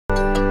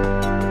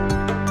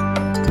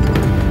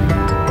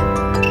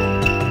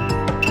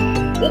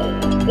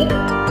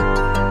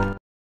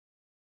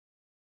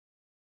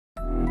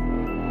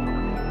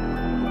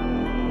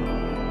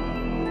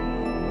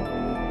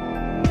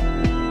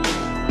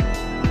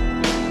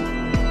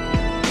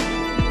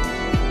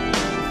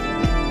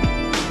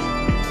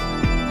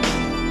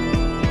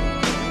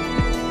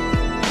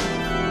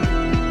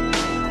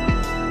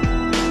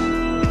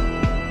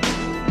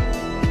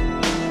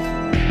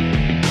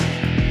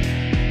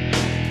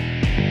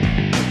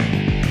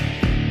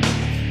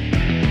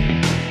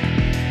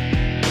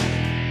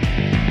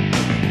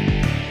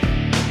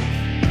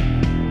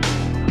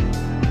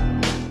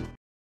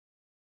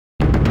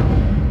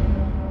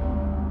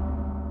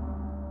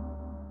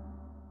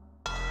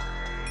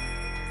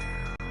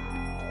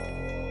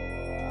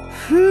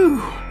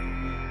Phew.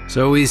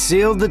 So we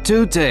sealed the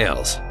two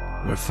tails.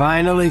 We're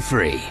finally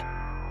free.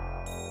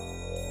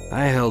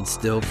 I held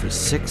still for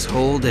 6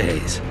 whole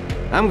days.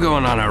 I'm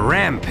going on a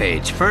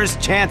rampage first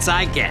chance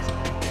I get.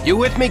 You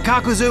with me,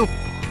 Kakuzu?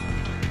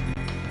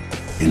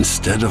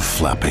 Instead of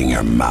flapping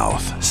your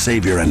mouth,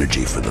 save your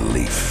energy for the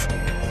leaf.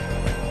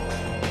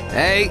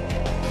 Hey,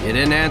 you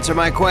didn't answer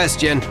my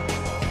question.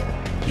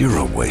 You're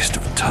a waste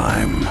of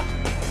time.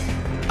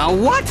 A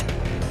what?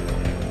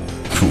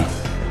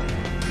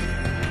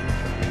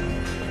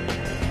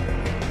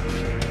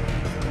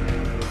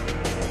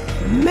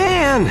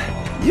 Man,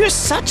 you're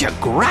such a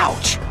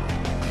grouch.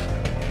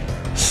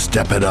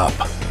 Step it up,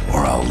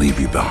 or I'll leave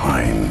you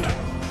behind.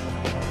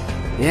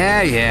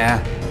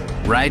 Yeah.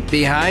 Right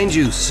behind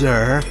you,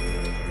 sir.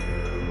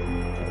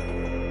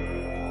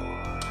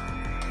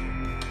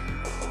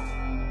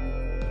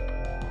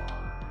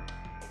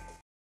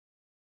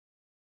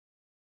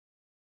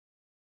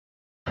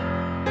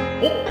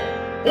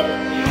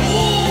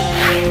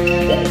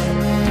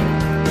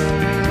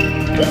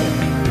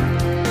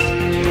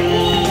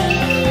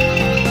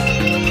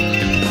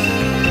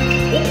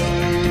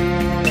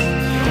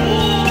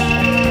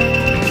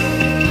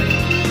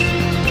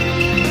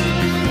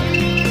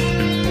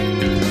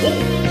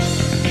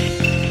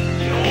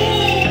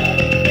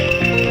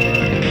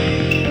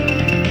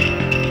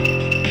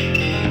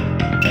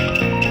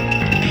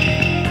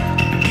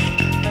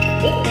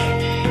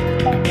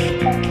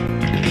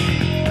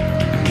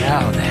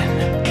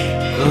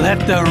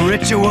 Let the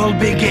ritual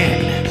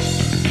begin.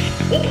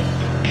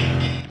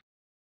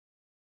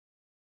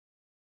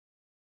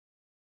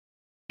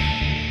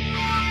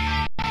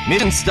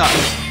 Mission start.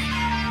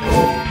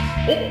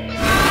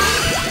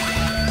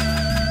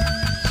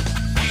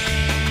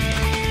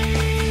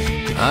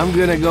 I'm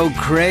gonna go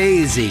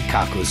crazy,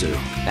 Kakuzu.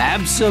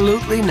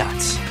 Absolutely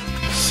nuts.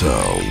 So,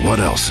 what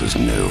else is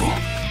new?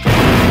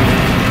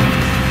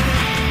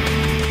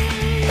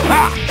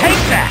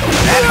 Take that!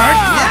 That hurt!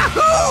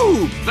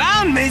 Yahoo!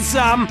 Found me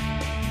some!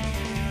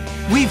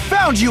 We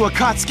found you,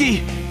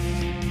 Akatsuki!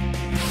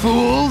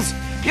 Fools!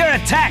 Your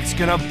attack's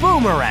gonna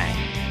boomerang!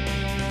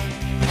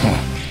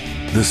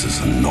 This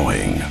is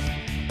annoying.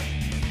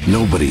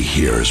 Nobody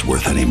here is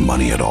worth any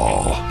money at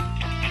all.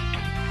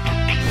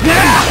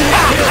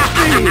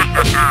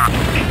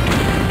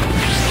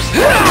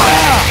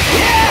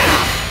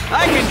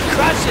 I can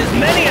crush as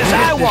many as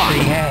I want!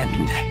 The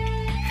end.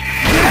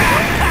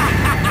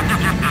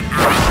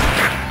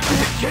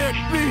 It can't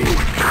be!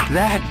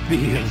 That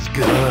feels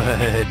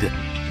good.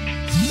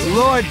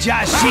 Lord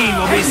Jashin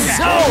will be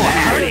so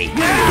happy!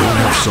 You'll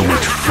have so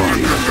much fun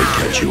if they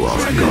catch you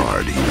off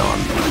guard, Enon.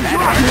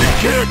 It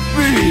can't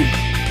be!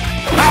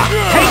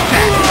 Take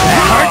that!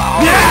 That hurt!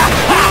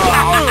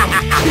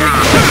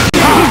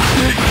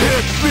 It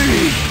can't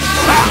be!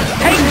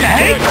 Take that!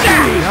 Take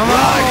that! Come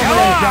on!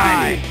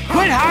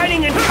 Quit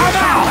hiding and come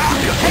out!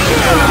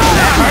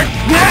 That hurt!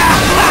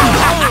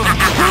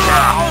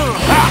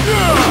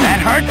 That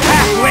hurt!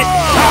 Half-wit!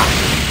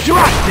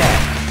 Drop that!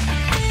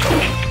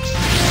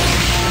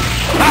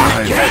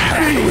 I've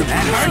had it with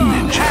this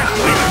ninja.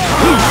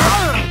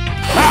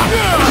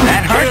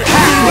 That hurt!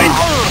 Half-wit!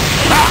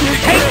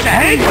 Take that!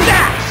 Take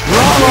that!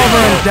 Roll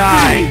over and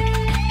die!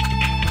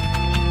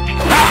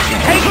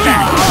 Take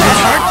that! That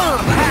hurt!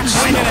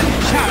 I'm gonna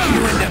chop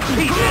you into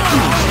pieces!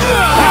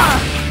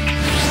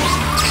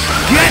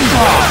 Get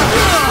ball!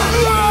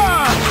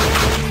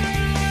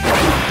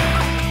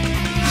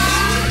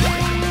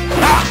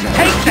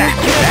 Take that!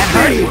 That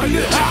hurt!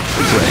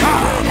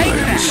 Take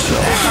that!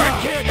 That hurt!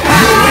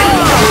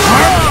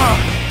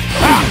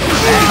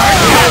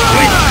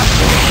 Half-wit!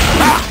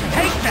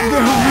 Take that!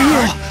 They're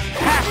real!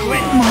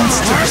 Half-wit!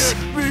 Monsters!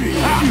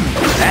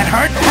 That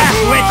hurt!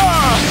 Half-wit!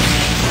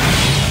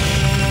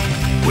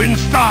 Wind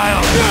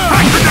style!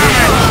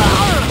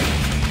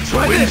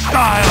 Wind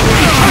style!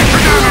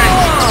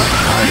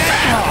 I've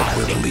had it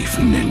with Leaf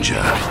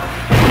Ninja.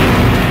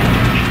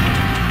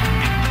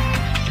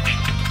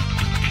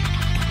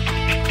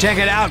 Check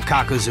it out,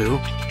 Kakuzu.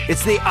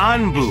 It's the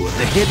Anbu of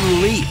the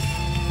Hidden Leaf.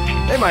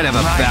 They might have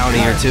a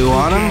bounty or two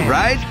on them,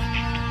 right?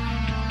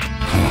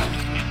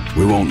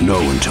 We won't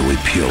know until we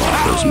peel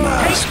off those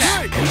masks.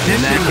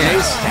 In that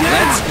case,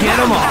 let's get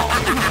them all.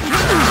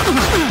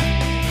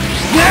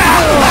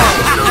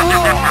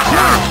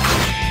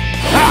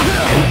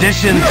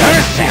 Condition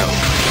Herschel.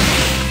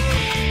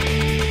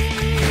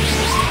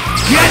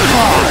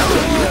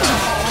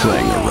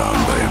 playing around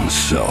by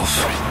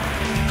himself.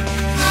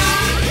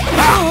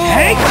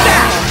 Take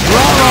that!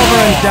 Roll over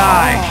and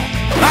die!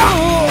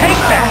 Take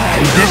that!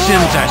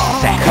 Conditions are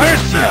set.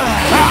 Curse you!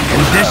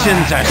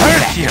 Conditions are set.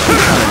 Curse you!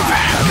 I've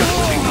had it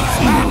with Leaf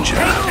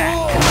Ninja.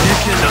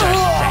 Conditions are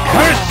set.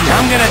 Curse you!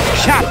 I'm gonna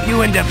chop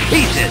you into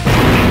pieces!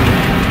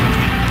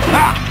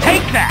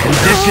 Take that!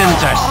 Conditions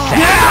are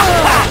set.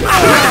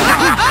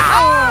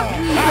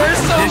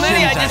 There's so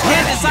many, I just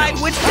can't decide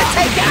which to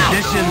take out!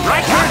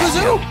 Right,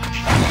 Kakuzu?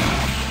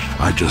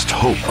 I just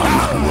hope I'm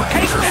not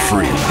working for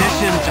free. I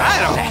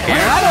don't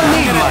care. I don't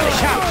need money.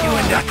 Chop you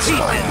into That's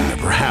why pieces. I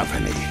never have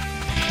any.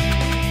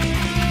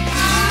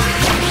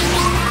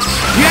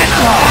 Get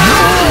lost!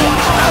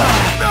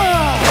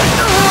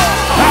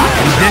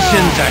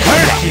 Conditions are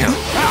hurt you.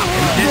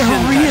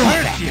 Conditions are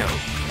hurt you.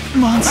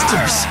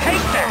 Monsters.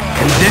 Take that.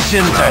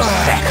 Conditions are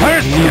set.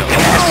 Hurt you.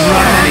 Can't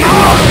run any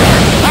longer.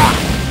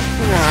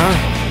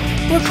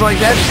 Looks like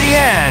that's the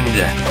end.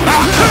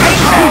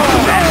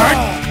 That hurt.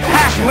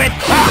 Half-wit!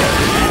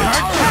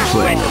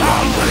 Playing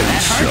around by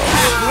himself.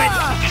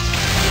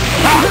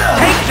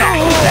 Take that!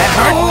 That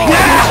hurt!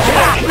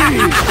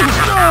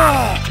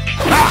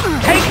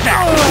 Take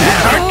that! That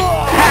hurt!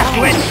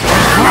 Half-wit!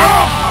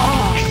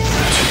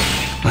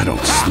 I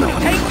don't smell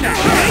any Take that!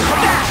 money. Take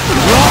that!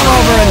 Roll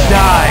over and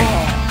die!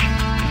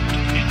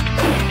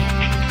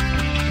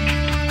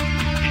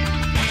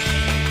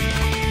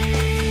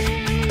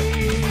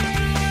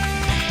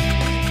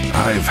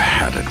 I've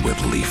had it with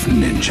Leaf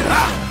Ninja.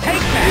 Take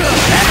that!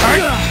 That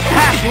hurt!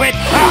 Half-wit!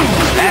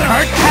 That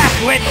hurt!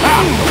 Half-wit!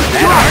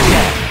 That hurt!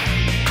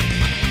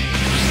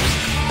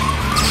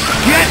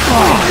 Get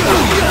lost!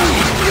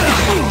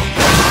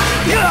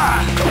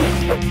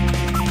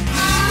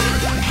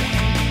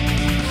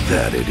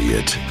 That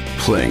idiot,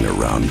 playing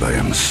around by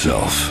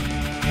himself.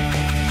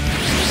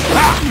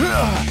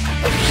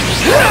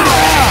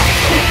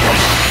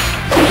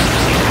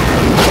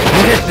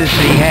 This is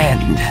the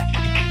end.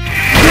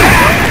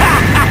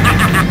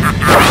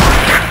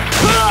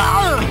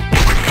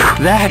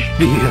 That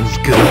feels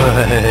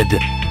good.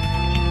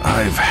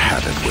 I've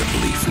had it with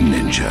Leaf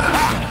Ninja.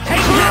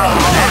 That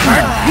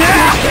hurt.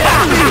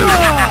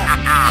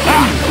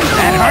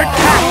 That hurt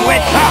half-wit.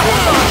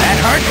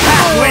 That hurt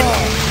half-wit.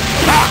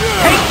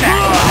 Take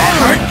that. That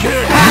hurt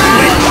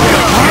half-wit.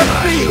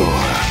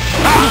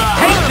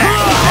 Take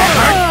that. That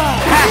hurt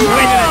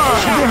half-wit.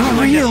 They're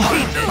real.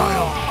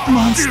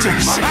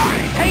 Monsters.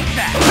 Take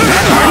that.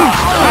 That hurt.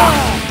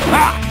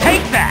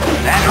 Take that.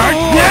 That hurt.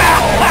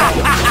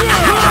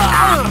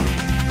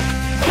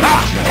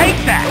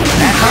 Take that.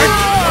 That hurt.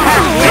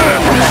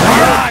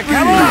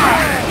 Come on.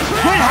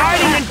 Quit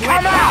hiding and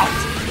come out.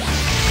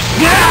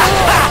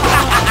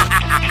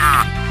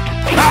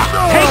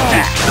 Take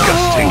that.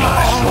 Disgusting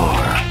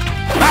eyesore.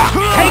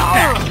 Take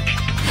that.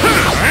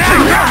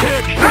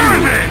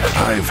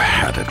 I've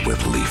had it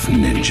with Leaf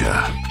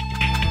Ninja.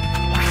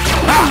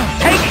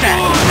 Take that.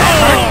 That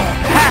hurt.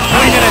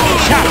 I'm gonna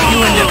chop you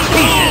into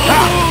pieces.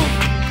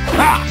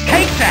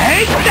 Take that.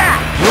 Take that.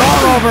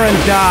 Roll over and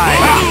die.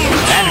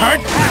 That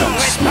hurt.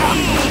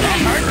 That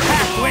hurt.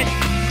 Half-wit.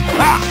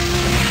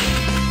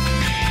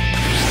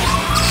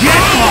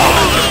 Get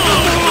lost.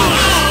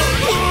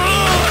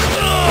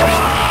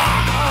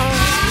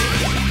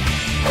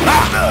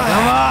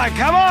 Come on,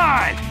 come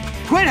on!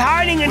 Quit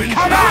hiding and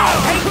come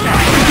out! Take that.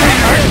 That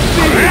hurt.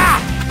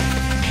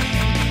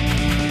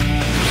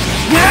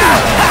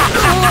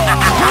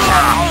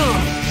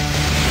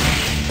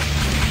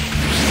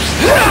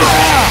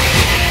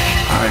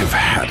 I've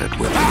had it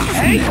with Leaf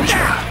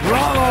Ninja.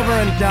 Roll over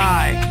and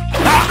die.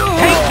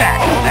 Take that.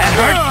 That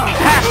hurt.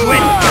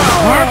 Half-wit.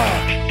 Work.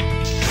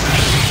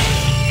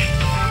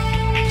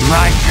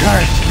 My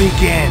curse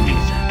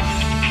begins.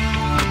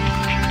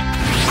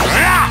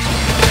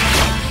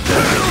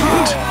 That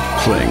idiot,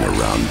 playing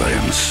around by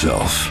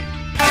himself.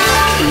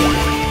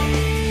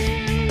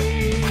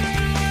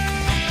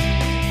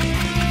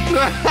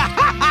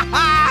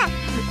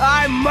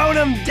 I mowed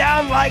him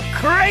down like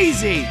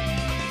crazy!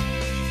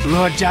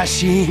 Lord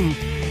Jashin,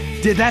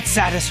 did that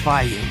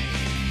satisfy you?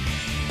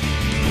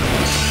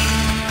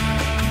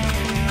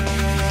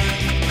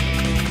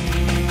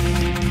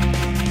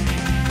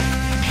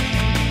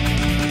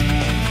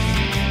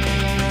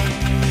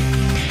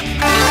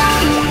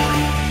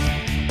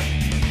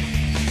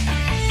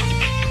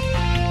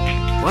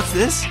 What's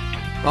this?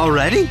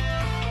 Already?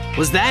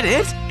 Was that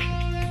it?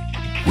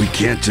 We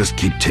can't just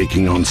keep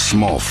taking on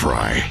small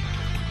fry.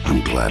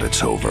 I'm glad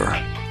it's over.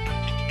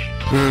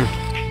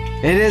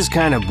 It is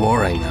kind of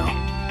boring, though.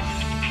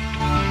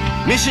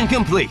 Mission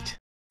complete.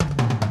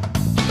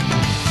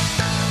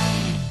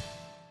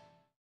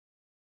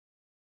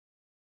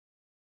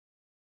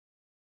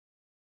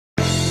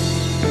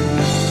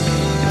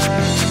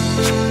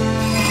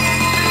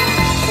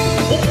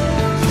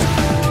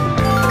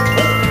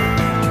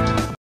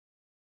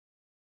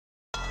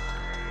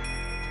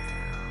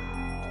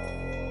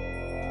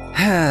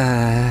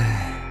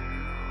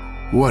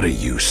 What are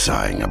you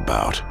sighing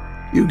about?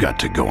 You got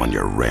to go on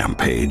your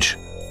rampage.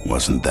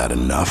 Wasn't that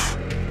enough?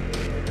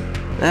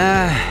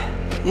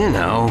 You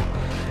know,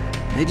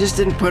 They just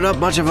didn't put up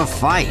much of a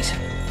fight.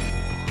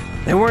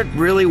 They weren't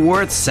really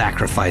worth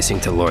sacrificing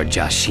to Lord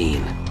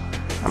Jashin.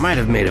 I might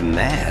have made him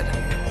mad.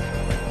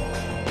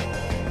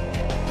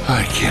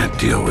 I can't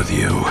deal with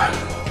you.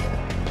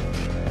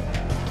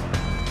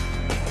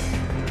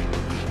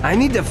 I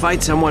need to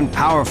fight someone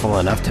powerful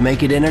enough to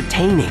make it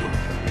entertaining.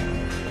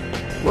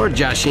 Lord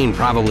Jashin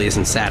probably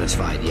isn't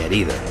satisfied yet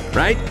either,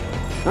 right?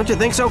 Don't you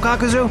think so,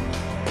 Kakuzu?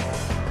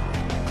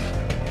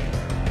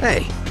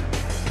 Hey,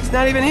 he's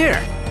not even here.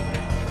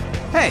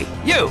 Hey,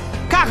 you!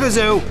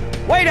 Kakuzu!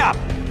 Wait up!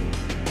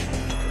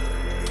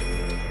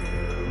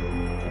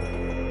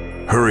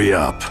 Hurry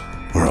up,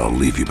 or I'll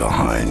leave you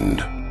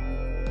behind.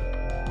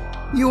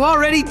 You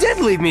already did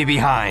leave me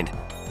behind!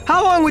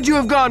 How long would you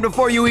have gone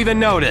before you even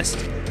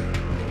noticed?